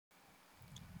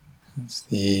It's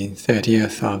the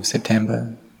 30th of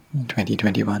September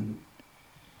 2021.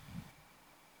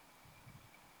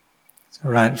 So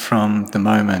right from the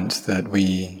moment that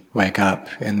we wake up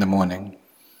in the morning,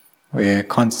 we're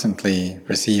constantly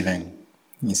receiving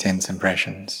these sense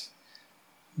impressions.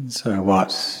 So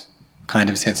what kind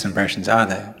of sense impressions are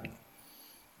they?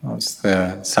 What's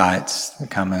the sights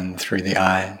that come in through the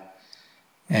eye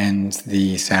and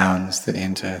the sounds that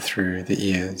enter through the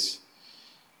ears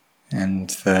and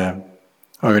the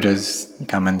odors that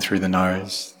come in through the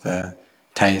nose, the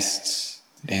tastes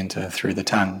that enter through the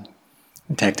tongue,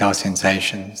 the tactile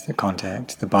sensations that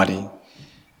contact the body,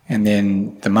 and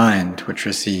then the mind which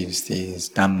receives these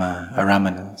Dhamma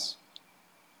aramanas.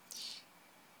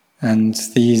 And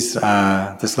these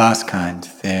are, this last kind,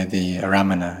 they're the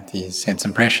aramana, these sense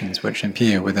impressions which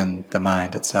appear within the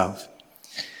mind itself.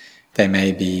 They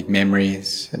may be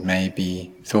memories, it may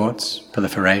be thoughts,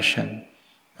 proliferation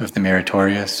of the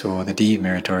meritorious or the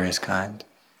demeritorious kind.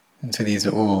 And so these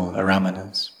are all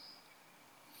aramanas.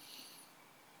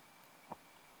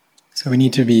 So we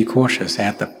need to be cautious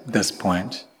at this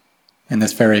point. And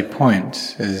this very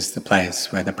point is the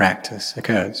place where the practice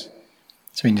occurs.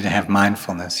 So we need to have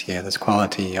mindfulness here, this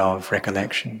quality of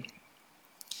recollection.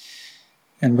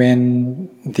 And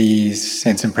when these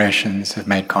sense impressions have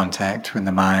made contact, when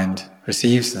the mind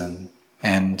receives them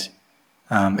and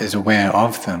is aware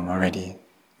of them already,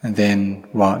 and then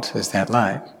what is that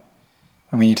like?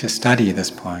 And we need to study this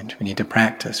point, we need to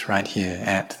practice right here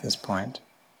at this point.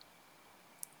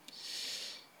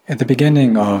 At the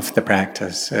beginning of the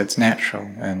practice, it's natural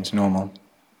and normal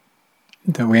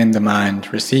that when the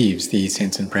mind receives these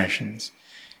sense impressions,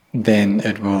 then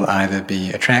it will either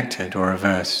be attracted or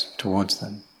averse towards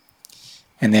them.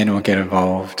 And then it will get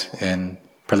involved in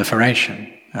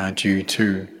proliferation due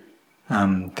to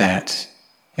that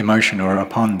emotion or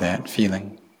upon that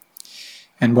feeling.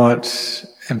 And what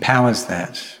empowers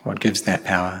that, what gives that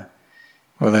power?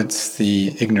 Well, it's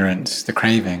the ignorance, the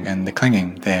craving and the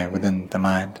clinging there within the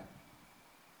mind.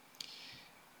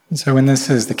 And so when this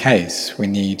is the case, we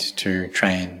need to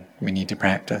train, we need to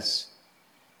practice.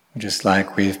 Just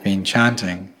like we've been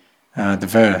chanting the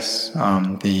verse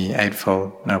on the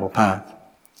Eightfold Noble Path.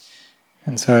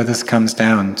 And so this comes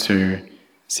down to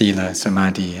sila,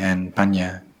 samadhi and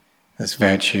panya, this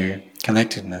virtue,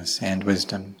 collectedness and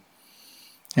wisdom.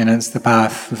 And it's the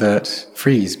path that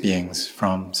frees beings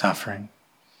from suffering.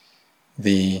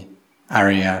 The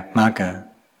Arya Magga,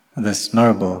 this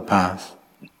noble path.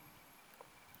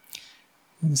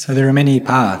 And so there are many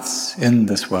paths in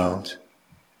this world.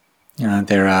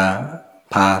 There are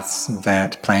paths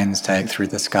that planes take through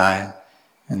the sky,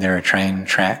 and there are train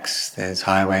tracks, there's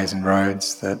highways and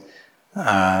roads that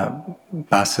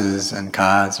buses and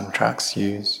cars and trucks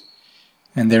use.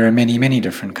 And there are many, many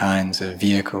different kinds of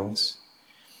vehicles.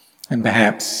 And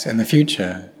perhaps in the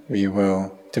future we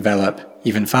will develop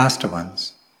even faster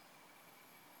ones.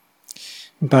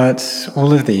 But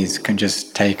all of these can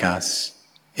just take us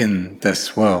in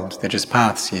this world. They're just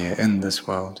paths here in this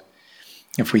world.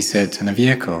 If we sit in a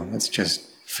vehicle, it's just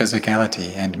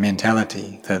physicality and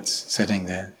mentality that's sitting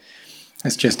there.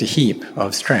 It's just a heap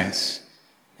of stress,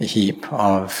 a heap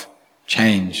of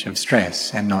change of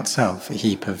stress and not self, a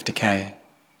heap of decay.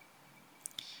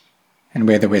 And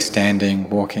whether we're standing,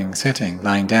 walking, sitting,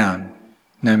 lying down,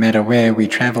 no matter where we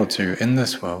travel to in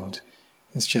this world,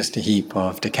 it's just a heap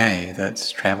of decay that's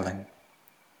traveling.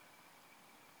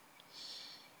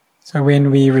 So when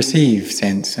we receive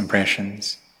sense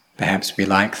impressions, perhaps we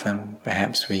like them,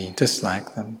 perhaps we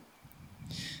dislike them,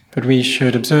 but we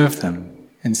should observe them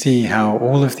and see how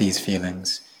all of these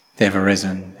feelings, they've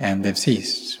arisen and they've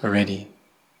ceased already.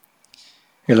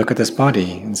 We look at this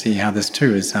body and see how this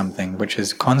too is something which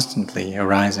is constantly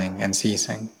arising and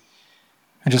ceasing.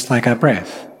 And just like our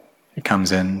breath, it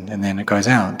comes in and then it goes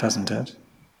out, doesn't it?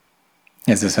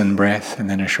 There's this in-breath and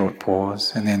then a short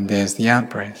pause and then there's the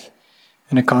out-breath.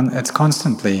 And it's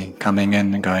constantly coming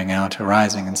in and going out,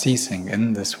 arising and ceasing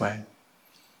in this way.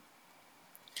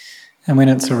 And when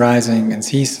it's arising and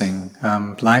ceasing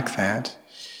like that,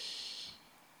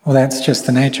 well, that's just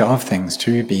the nature of things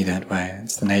to be that way.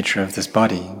 It's the nature of this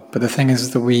body. But the thing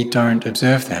is that we don't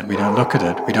observe that, we don't look at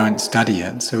it, we don't study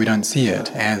it, so we don't see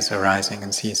it as arising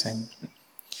and ceasing.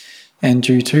 And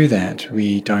due to that,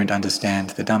 we don't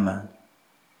understand the Dhamma.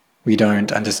 We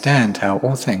don't understand how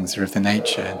all things are of the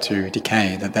nature to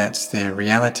decay, that that's their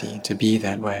reality, to be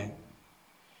that way.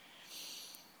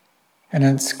 And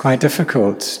it's quite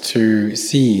difficult to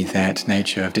see that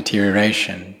nature of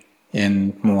deterioration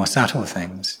in more subtle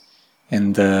things,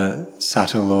 in the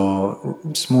subtle or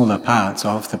smaller parts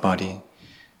of the body.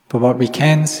 But what we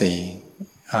can see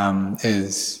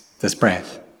is this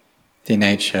breath. the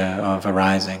nature of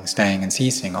arising, staying and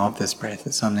ceasing of this breath.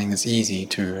 It's something that's easy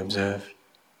to observe.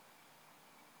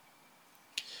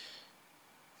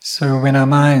 So when our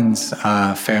minds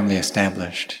are firmly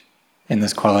established in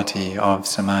this quality of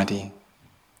samadhi,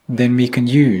 then we can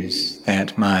use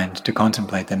that mind to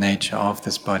contemplate the nature of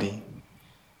this body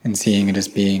and seeing it as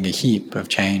being a heap of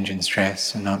change and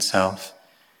stress and not self,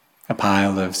 a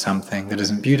pile of something that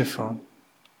isn't beautiful,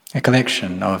 a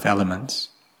collection of elements.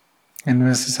 And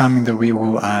this is something that we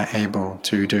all are able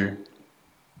to do.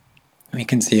 We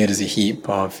can see it as a heap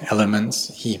of elements,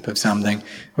 a heap of something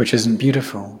which isn't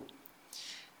beautiful.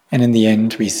 And in the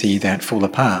end, we see that fall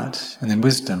apart, and then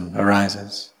wisdom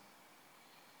arises.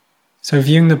 So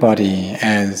viewing the body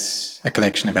as a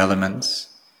collection of elements,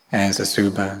 as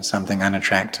asubha, something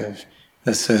unattractive,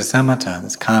 this is samatha,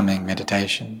 this calming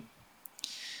meditation.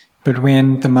 But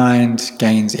when the mind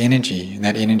gains energy, and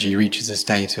that energy reaches a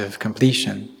state of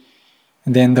completion,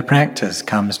 and then the practice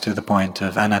comes to the point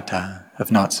of anatta,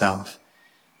 of not self.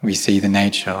 We see the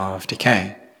nature of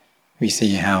decay. We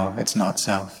see how it's not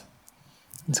self.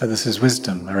 And so this is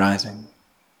wisdom arising.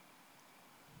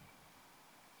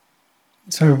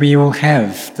 So we all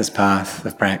have this path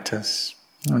of practice,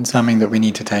 and something that we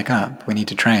need to take up, we need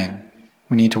to train,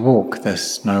 we need to walk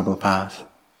this noble path.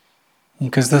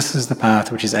 Because this is the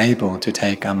path which is able to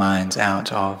take our minds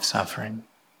out of suffering.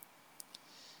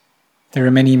 There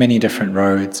are many, many different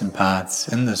roads and paths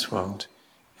in this world,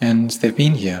 and they've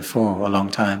been here for a long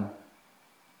time.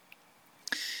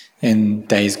 In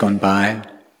days gone by,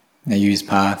 they used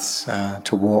paths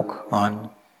to walk on,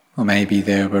 or maybe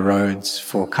there were roads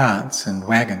for carts and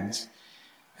wagons.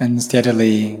 And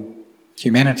steadily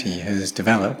humanity has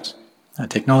developed,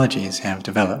 technologies have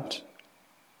developed.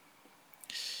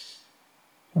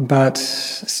 But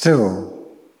still,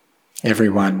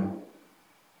 everyone,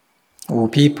 all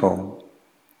people,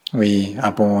 we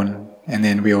are born and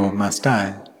then we all must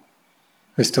die.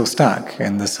 We're still stuck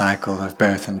in the cycle of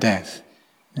birth and death,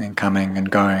 and coming and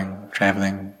going,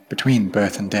 travelling between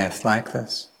birth and death like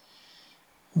this.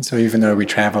 And so even though we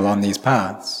travel on these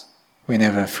paths, we're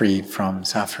never freed from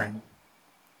suffering.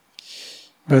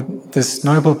 But this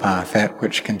noble path, that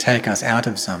which can take us out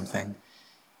of something,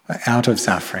 out of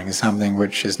suffering, is something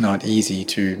which is not easy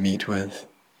to meet with.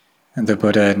 And the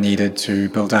Buddha needed to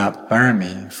build up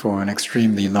parami for an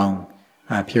extremely long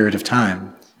period of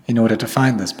time in order to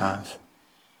find this path.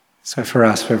 So for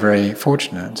us, we're very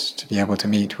fortunate to be able to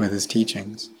meet with his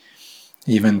teachings,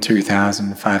 even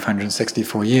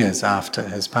 2,564 years after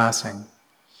his passing.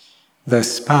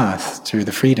 This path to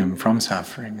the freedom from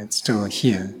suffering, it's still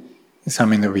here. It's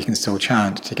something that we can still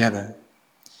chant together.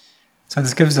 So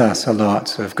this gives us a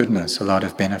lot of goodness, a lot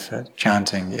of benefit,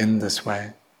 chanting in this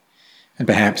way. And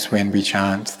perhaps when we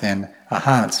chant, then our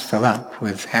hearts fill up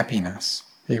with happiness.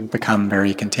 We become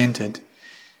very contented.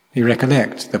 We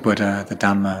recollect the Buddha, the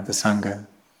Dhamma, the Sangha.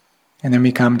 And then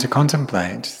we come to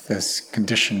contemplate this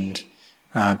conditioned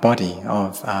body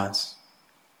of ours.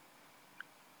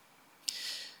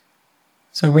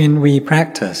 So when we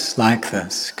practice like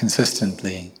this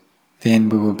consistently, then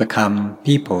we will become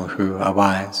people who are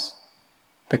wise,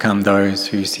 become those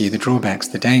who see the drawbacks,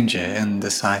 the danger in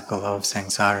the cycle of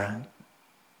samsara.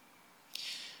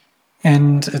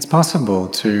 And it's possible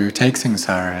to take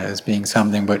samsara as being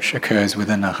something which occurs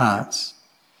within our hearts.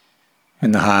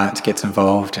 When the heart gets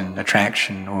involved in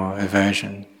attraction or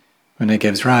aversion, when it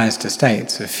gives rise to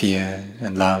states of fear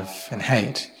and love and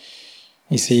hate,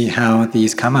 you see how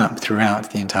these come up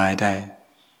throughout the entire day.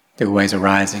 They're always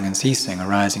arising and ceasing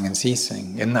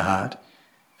in the heart.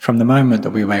 From the moment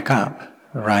that we wake up,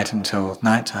 right until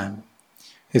nighttime,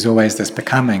 there's always this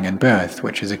becoming and birth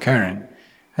which is occurring.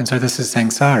 And so this is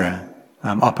samsara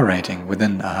operating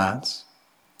within our hearts.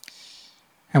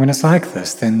 And when it's like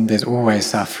this, then there's always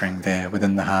suffering there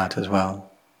within the heart as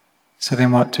well. So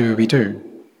then what do?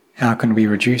 How can we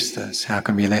reduce this? How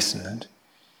can we lessen it?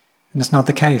 And it's not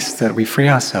the case that we free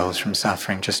ourselves from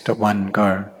suffering just at one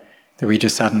go, that we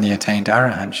just suddenly attained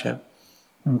arahantship.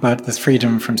 But this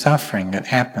freedom from suffering, it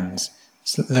happens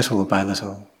little by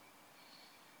little.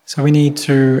 So we need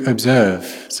to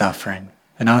observe suffering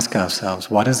and ask ourselves,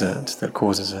 what is it that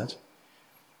causes it?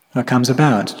 What comes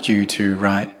about due to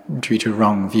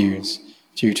wrong views,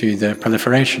 due to the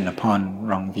proliferation upon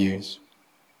wrong views.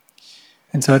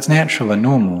 And so it's natural and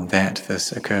normal that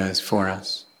this occurs for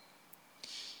us.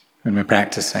 When we're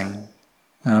practicing,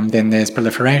 then there's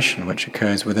proliferation which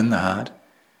occurs within the heart.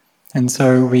 And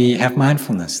so we have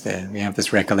mindfulness there, we have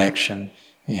this recollection,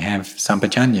 we have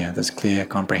sampajanya, this clear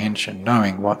comprehension,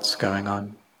 knowing what's going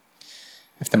on.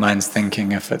 If the mind's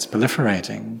thinking, if it's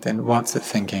proliferating, then what's it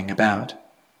thinking about?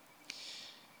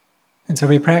 And so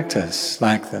we practice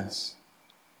like this.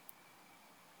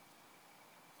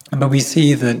 But we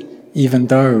see that even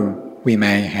though we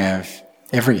may have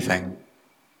everything,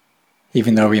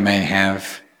 even though we may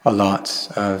have a lot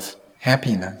of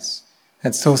happiness,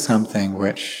 it's still something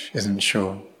which isn't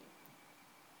sure.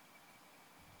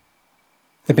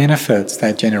 The benefits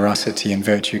that generosity and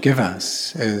virtue give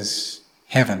us is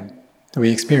heaven, that we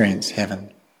experience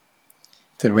heaven.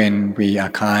 That when we are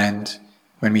kind,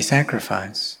 when we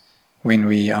sacrifice, when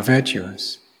we are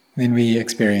virtuous, then we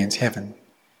experience heaven.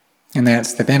 And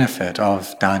that's the benefit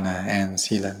of dana and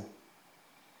sila.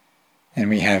 And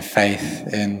we have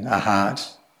faith in our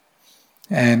heart,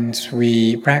 and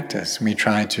we practice, we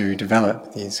try to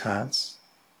develop these hearts.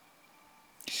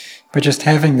 But just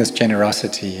having this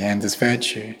generosity and this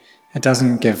virtue, it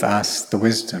doesn't give us the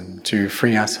wisdom to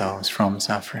free ourselves from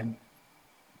suffering.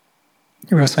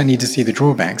 We also need to see the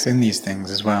drawbacks in these things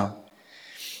as well.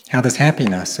 How this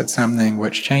happiness, it's something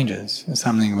which changes, it's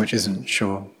something which isn't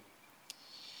sure.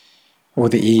 Or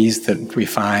the ease that we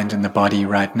find in the body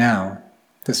right now,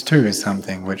 this too is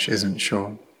something which isn't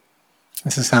sure.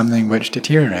 This is something which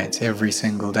deteriorates every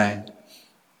single day.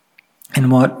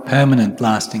 And what permanent,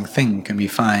 lasting thing can we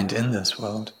find in this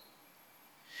world?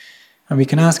 And we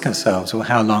can ask ourselves, well,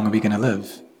 how long are we going to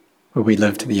live? Will we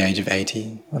live to the age of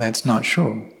 80? Well, that's not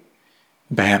sure.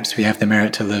 Perhaps we have the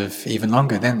merit to live even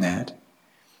longer than that.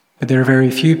 But there are very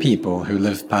few people who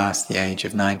live past the age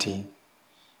of 90.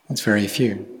 It's very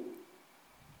few.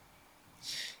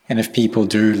 And if people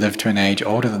do live to an age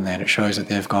older than that, it shows that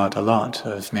they've got a lot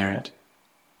of merit.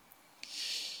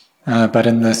 But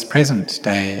in this present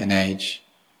day and age,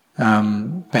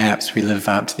 perhaps we live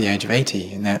up to the age of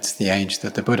 80, and that's the age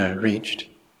that the Buddha reached.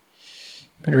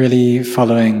 But really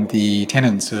following the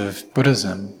tenets of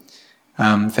Buddhism,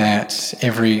 that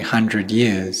every 100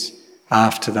 years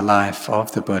after the life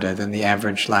of the Buddha, then the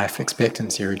average life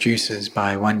expectancy reduces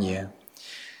by 1 year.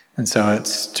 And so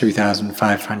it's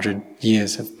 2,500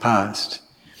 years have passed.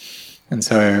 And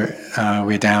so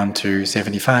we're down to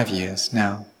 75 years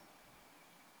now.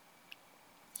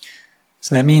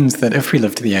 So that means that if we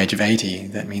live to the age of 80,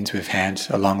 that means we've had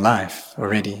a long life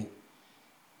already.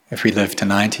 If we live to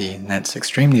 90, then that's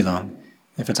extremely long.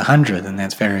 If it's 100, then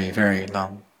that's very, very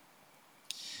long.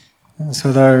 And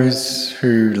so those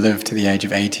who live to the age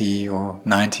of 80 or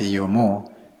 90 or more,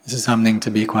 this is something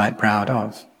to be quite proud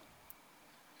of.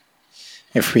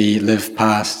 If we live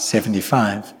past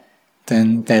 75,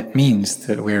 then that means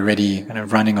that we're already kind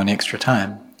of running on extra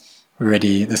time.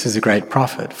 This is a great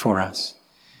profit for us.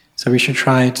 So we should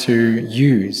try to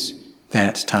use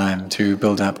that time to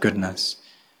build up goodness,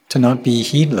 to not be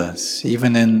heedless,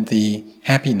 even in the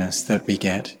happiness that we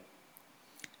get.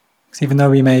 Because even though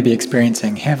we may be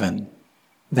experiencing heaven,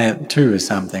 that too is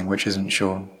something which isn't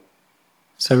sure.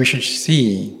 So we should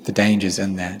see the dangers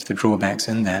in that, the drawbacks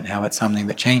in that, how it's something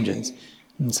that changes,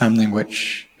 and something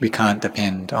which we can't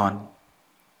depend on.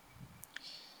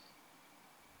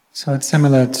 So it's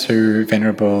similar to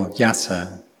Venerable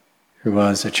Yasa, who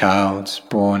was a child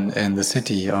born in the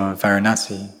city of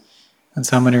Varanasi, and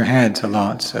someone who had a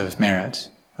lot of merit,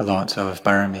 a lot of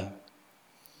barami.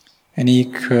 And he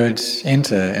could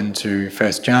enter into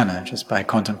first jhana just by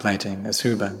contemplating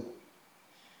Asubha.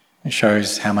 It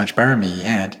shows how much barami he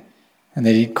had, and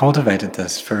that he cultivated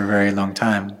this for a very long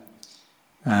time.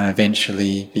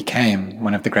 Eventually became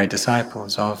one of the great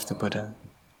disciples of the Buddha.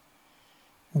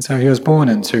 And so he was born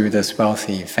into this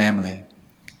wealthy family,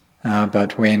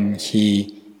 but when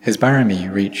his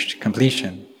barami reached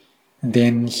completion,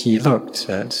 then he looked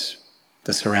at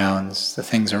the surrounds, the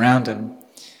things around him,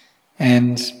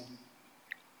 and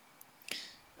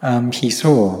he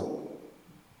saw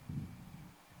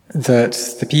that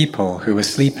the people who were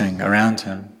sleeping around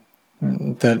him,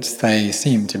 that they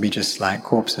seemed to be just like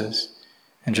corpses,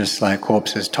 and just like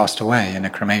corpses tossed away in a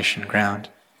cremation ground.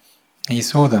 He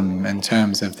saw them in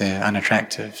terms of their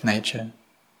unattractive nature.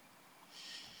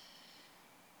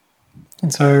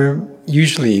 And so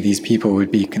usually these people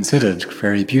would be considered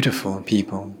very beautiful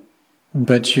people,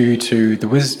 but due to the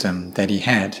wisdom that he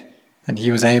had, and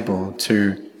he was able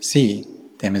to see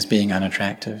them as being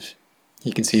unattractive.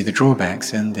 He could see the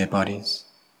drawbacks in their bodies.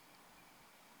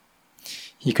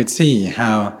 He could see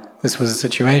how this was a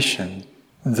situation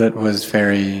that was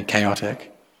very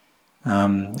chaotic,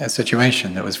 a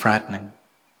situation that was frightening.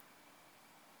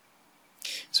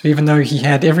 So even though he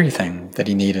had everything that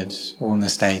he needed, all in a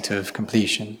state of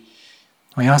completion,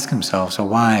 he asked himself, so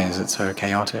why is it so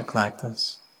chaotic like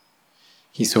this?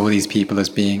 He saw these people as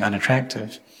being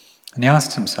unattractive, and he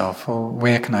asked himself, well,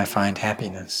 where can I find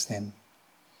happiness then?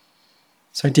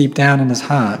 So deep down in his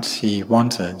heart, he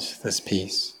wanted this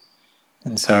peace.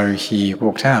 And so he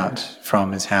walked out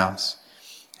from his house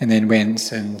and then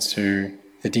went into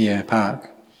the deer park.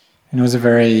 And it was a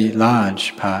very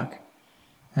large park.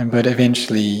 But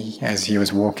eventually, as he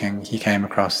was walking, he came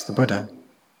across the Buddha.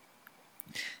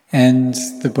 And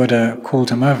the Buddha called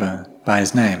him over by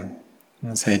his name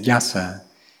and said, "Yasa,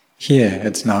 here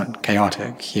it's not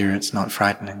chaotic, here it's not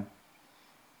frightening."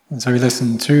 And so he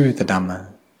listened to the Dhamma.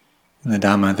 And the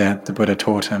Dhamma that the Buddha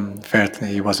taught him,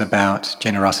 firstly, was about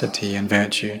generosity and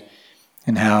virtue,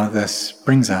 and how this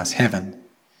brings us heaven.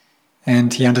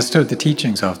 And he understood the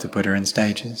teachings of the Buddha in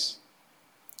stages.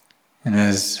 And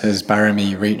as his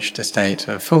Bharami reached a state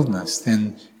of fullness,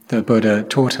 then the Buddha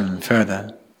taught him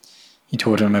further. He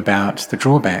taught him about the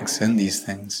drawbacks in these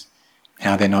things,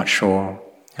 how they're not sure,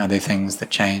 how they're things that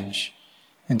change,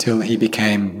 until he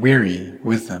became weary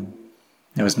with them.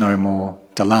 There was no more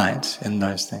delight in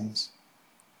those things.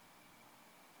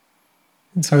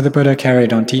 And so the Buddha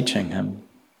carried on teaching him.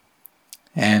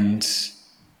 And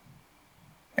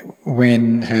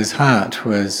when his heart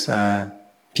was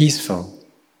peaceful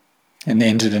and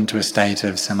entered into a state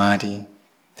of samadhi,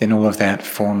 then all of that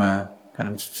former kind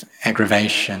of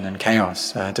aggravation and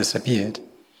chaos disappeared.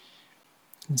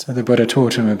 And so the Buddha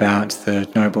taught him about the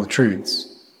noble truths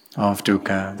of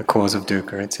dukkha, the cause of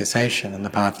dukkha, its cessation, and the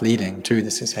path leading to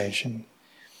the cessation.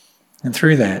 And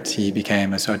through that he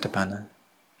became a Sotapanna.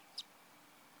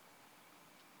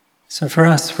 So for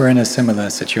us, we're in a similar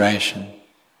situation,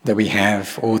 that we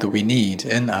have all that we need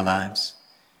in our lives.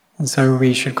 And so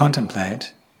we should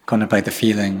contemplate the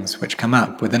feelings which come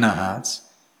up within our hearts.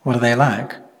 What are they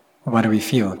like? Why do we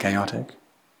feel chaotic?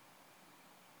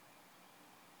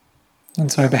 And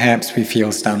so perhaps we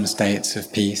feel some states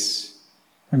of peace,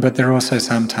 but there are also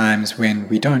some times when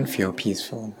we don't feel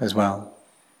peaceful as well,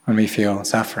 when we feel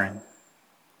suffering.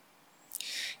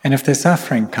 And if there's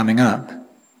suffering coming up,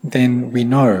 then we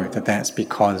know that that's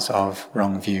because of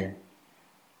wrong view.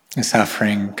 The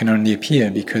suffering can only appear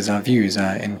because our views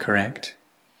are incorrect.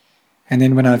 And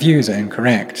then when our views are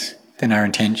incorrect, then our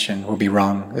intention will be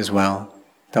wrong as well.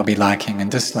 There'll be liking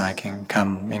and disliking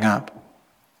coming up.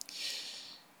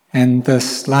 And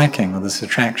this liking or this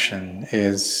attraction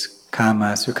is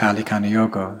kama sukhalikana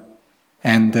yoga,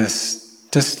 and this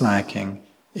disliking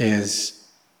is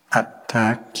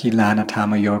atta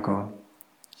kilanatama yoga.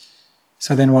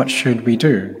 So then what should we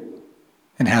do?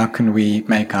 And how can we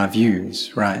make our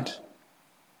views right?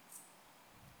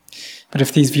 But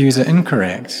if these views are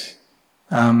incorrect,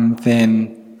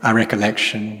 then our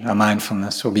recollection, our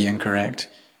mindfulness will be incorrect,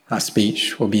 our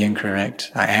speech will be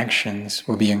incorrect, our actions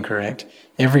will be incorrect,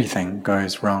 everything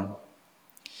goes wrong.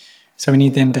 So we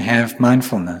need then to have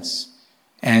mindfulness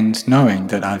and knowing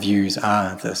that our views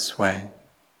are this way.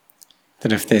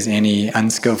 That if there's any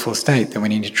unskillful state, that we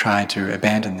need to try to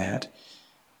abandon that.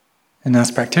 And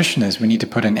as practitioners, we need to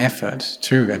put in effort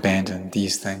to abandon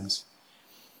these things.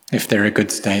 If there are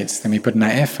good states, then we put in our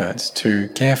effort to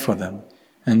care for them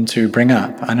and to bring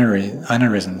up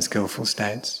unarisen skillful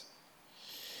states.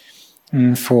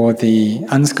 And for the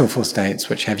unskillful states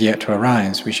which have yet to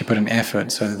arise, we should put in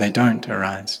effort so that they don't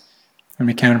arise. And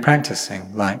we carry on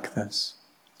practicing like this.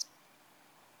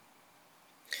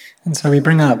 And so we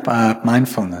bring up our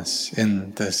mindfulness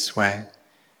in this way,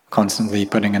 constantly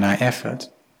putting in our effort.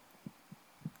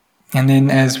 And then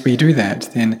as we do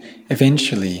that, then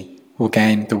eventually we'll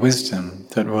gain the wisdom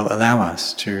that will allow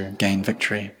us to gain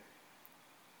victory.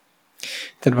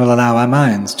 That will allow our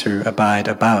minds to abide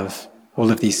above all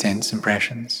of these sense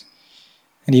impressions.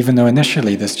 And even though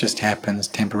initially this just happens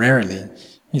temporarily,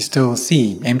 you still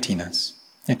see emptiness,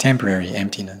 a temporary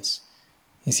emptiness.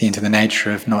 You see into the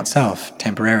nature of not-self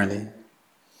temporarily.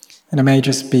 And it may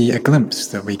just be a glimpse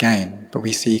that we gain, but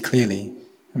we see clearly,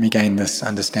 and we gain this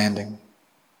understanding.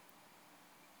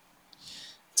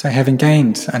 So having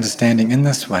gained understanding in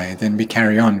this way, then we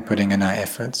carry on putting in our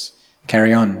efforts,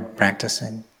 carry on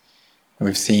practicing.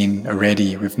 We've seen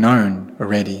already, we've known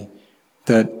already,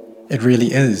 that it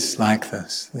really is like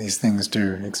this. These things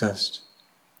do exist.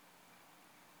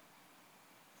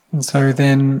 And so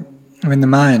then, when the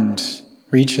mind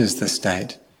reaches this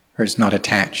state where it's not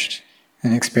attached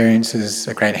and experiences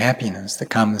a great happiness that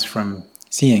comes from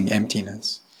seeing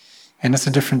emptiness, and it's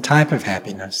a different type of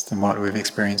happiness than what we've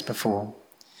experienced before.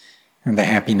 And the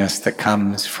happiness that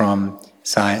comes from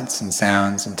sights and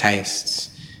sounds and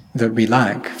tastes that we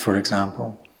like, for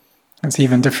example. It's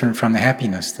even different from the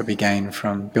happiness that we gain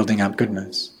from building up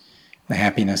goodness, the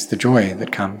happiness, the joy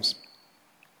that comes.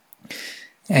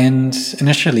 And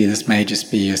initially this may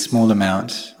just be a small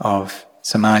amount of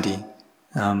samadhi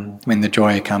when the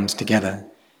joy comes together.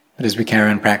 But as we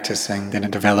carry on practicing, then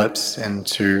it develops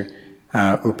into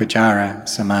upacara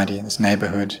samadhi, this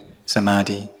neighborhood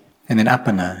samadhi, and then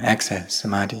appana, access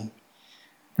samadhi.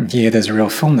 And here there's a real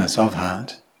fullness of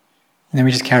heart. And then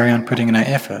we just carry on putting in our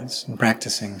efforts and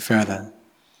practicing further,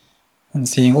 and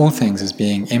seeing all things as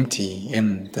being empty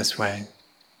in this way.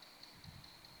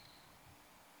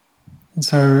 And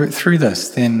so through this,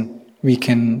 then we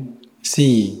can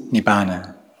see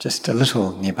Nibbana, just a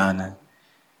little Nibbana,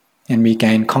 and we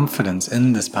gain confidence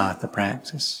in this path of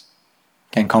practice,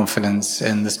 gain confidence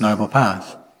in this noble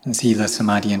path, and sila,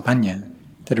 samadhi and panya,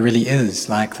 that it really is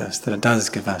like this, that it does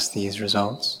give us these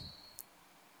results.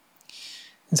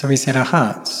 And so we set our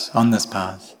hearts on this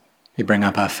path. We bring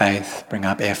up our faith, bring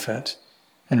up effort,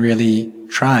 and really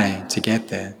try to get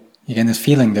there. Again, this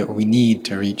feeling that we need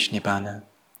to reach Nibbana,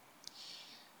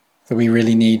 that we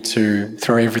really need to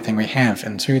throw everything we have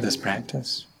into this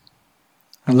practice.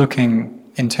 And looking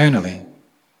internally,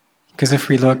 because if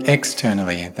we look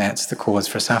externally, that's the cause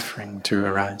for suffering to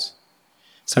arise.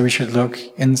 So we should look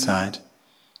inside,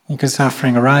 because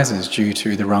suffering arises due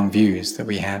to the wrong views that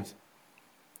we have.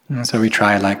 And so we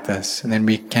try like this, and then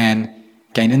we can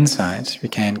gain insight, we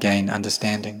can gain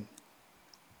understanding.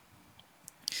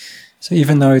 So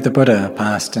even though the Buddha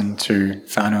passed into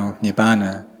final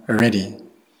Nibbana already,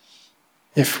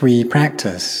 if we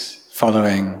practice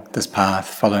following this path,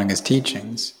 following his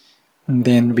teachings,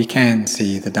 then we can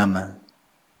see the Dhamma.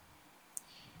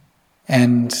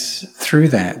 And through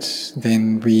that,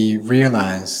 then we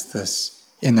realize this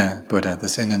inner Buddha,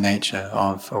 this inner nature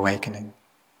of awakening.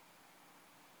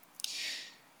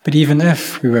 But even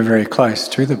if we were very close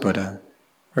to the Buddha,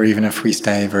 or even if we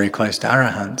stay very close to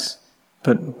Arahants,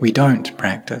 but we don't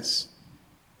practice,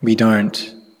 we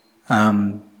don't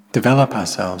develop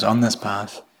ourselves on this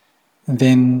path,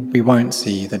 then we won't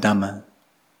see the Dhamma.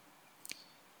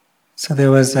 So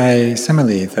there was a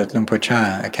simile that Luang Por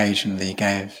Chah occasionally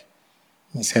gave.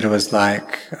 He said it was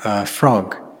like a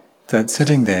frog that's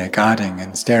sitting there guarding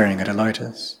and staring at a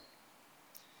lotus.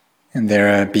 And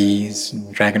there are bees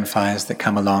and dragonflies that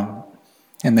come along,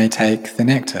 and they take the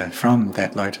nectar from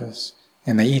that lotus,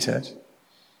 and they eat it.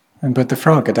 But the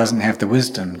frog, it doesn't have the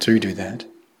wisdom to do that.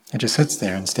 It just sits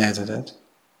there and stares at it.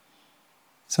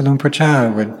 So Luang Por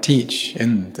Chah would teach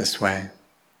in this way.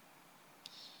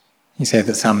 He said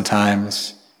that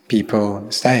sometimes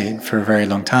people stayed for a very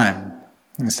long time,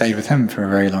 and stayed with him for a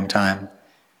very long time,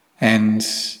 and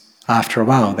after a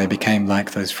while they became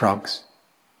like those frogs.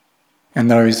 And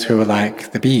those who were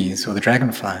like the bees or the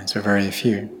dragonflies were very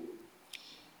few.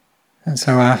 And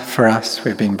so for us,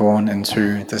 we've been born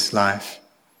into this life,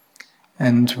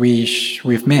 and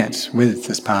we've met with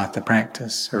this path of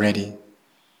practice already.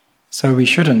 So we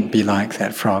shouldn't be like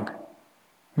that frog.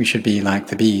 We should be like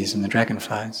the bees and the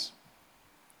dragonflies.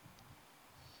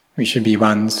 We should be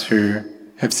ones who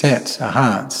have set our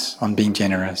hearts on being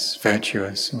generous,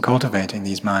 virtuous, and cultivating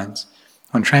these minds,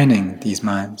 on training these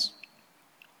minds.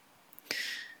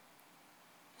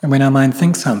 And when our mind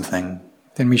thinks something,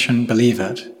 then we shouldn't believe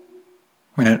it.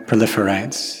 When it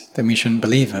proliferates, then we shouldn't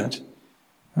believe it.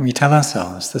 And we tell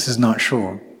ourselves, this is not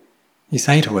sure. You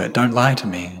say to it, don't lie to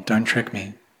me, don't trick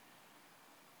me.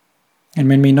 And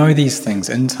when we know these things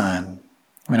in time,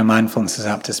 when our mindfulness is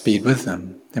up to speed with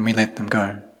them, then we let them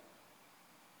go.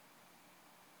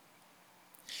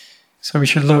 So we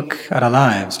should look at our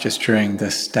lives just during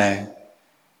this day,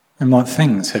 and what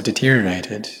things have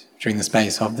deteriorated during the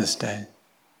space of this day.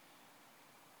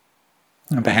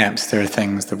 And perhaps there are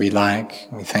things that we like,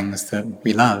 and things that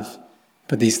we love,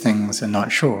 but these things are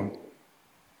not sure.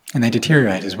 And they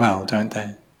deteriorate as well, don't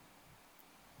they?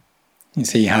 You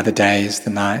see how the days,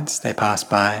 the nights, they pass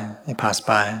by.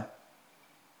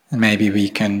 And maybe we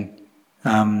can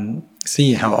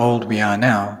see how old we are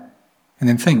now, and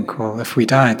then think, well, if we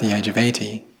die at the age of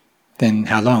 80, then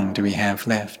how long do we have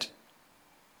left?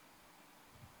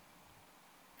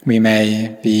 We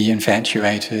may be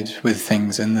infatuated with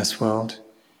things in this world.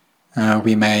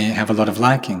 We may have a lot of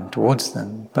liking towards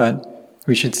them, but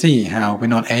we should see how we're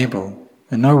not able,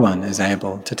 and no one is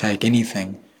able to take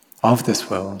anything of this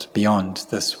world beyond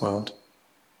this world.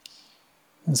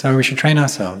 And so we should train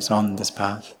ourselves on this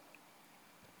path,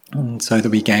 and so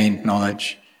that we gain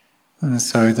knowledge, and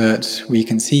so that we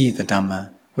can see the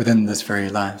Dhamma within this very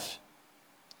life.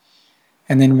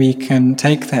 And then we can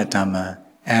take that Dhamma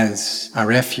as our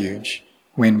refuge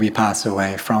when we pass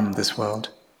away from this world.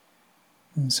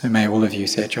 And so may all of you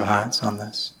set your hearts on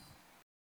this.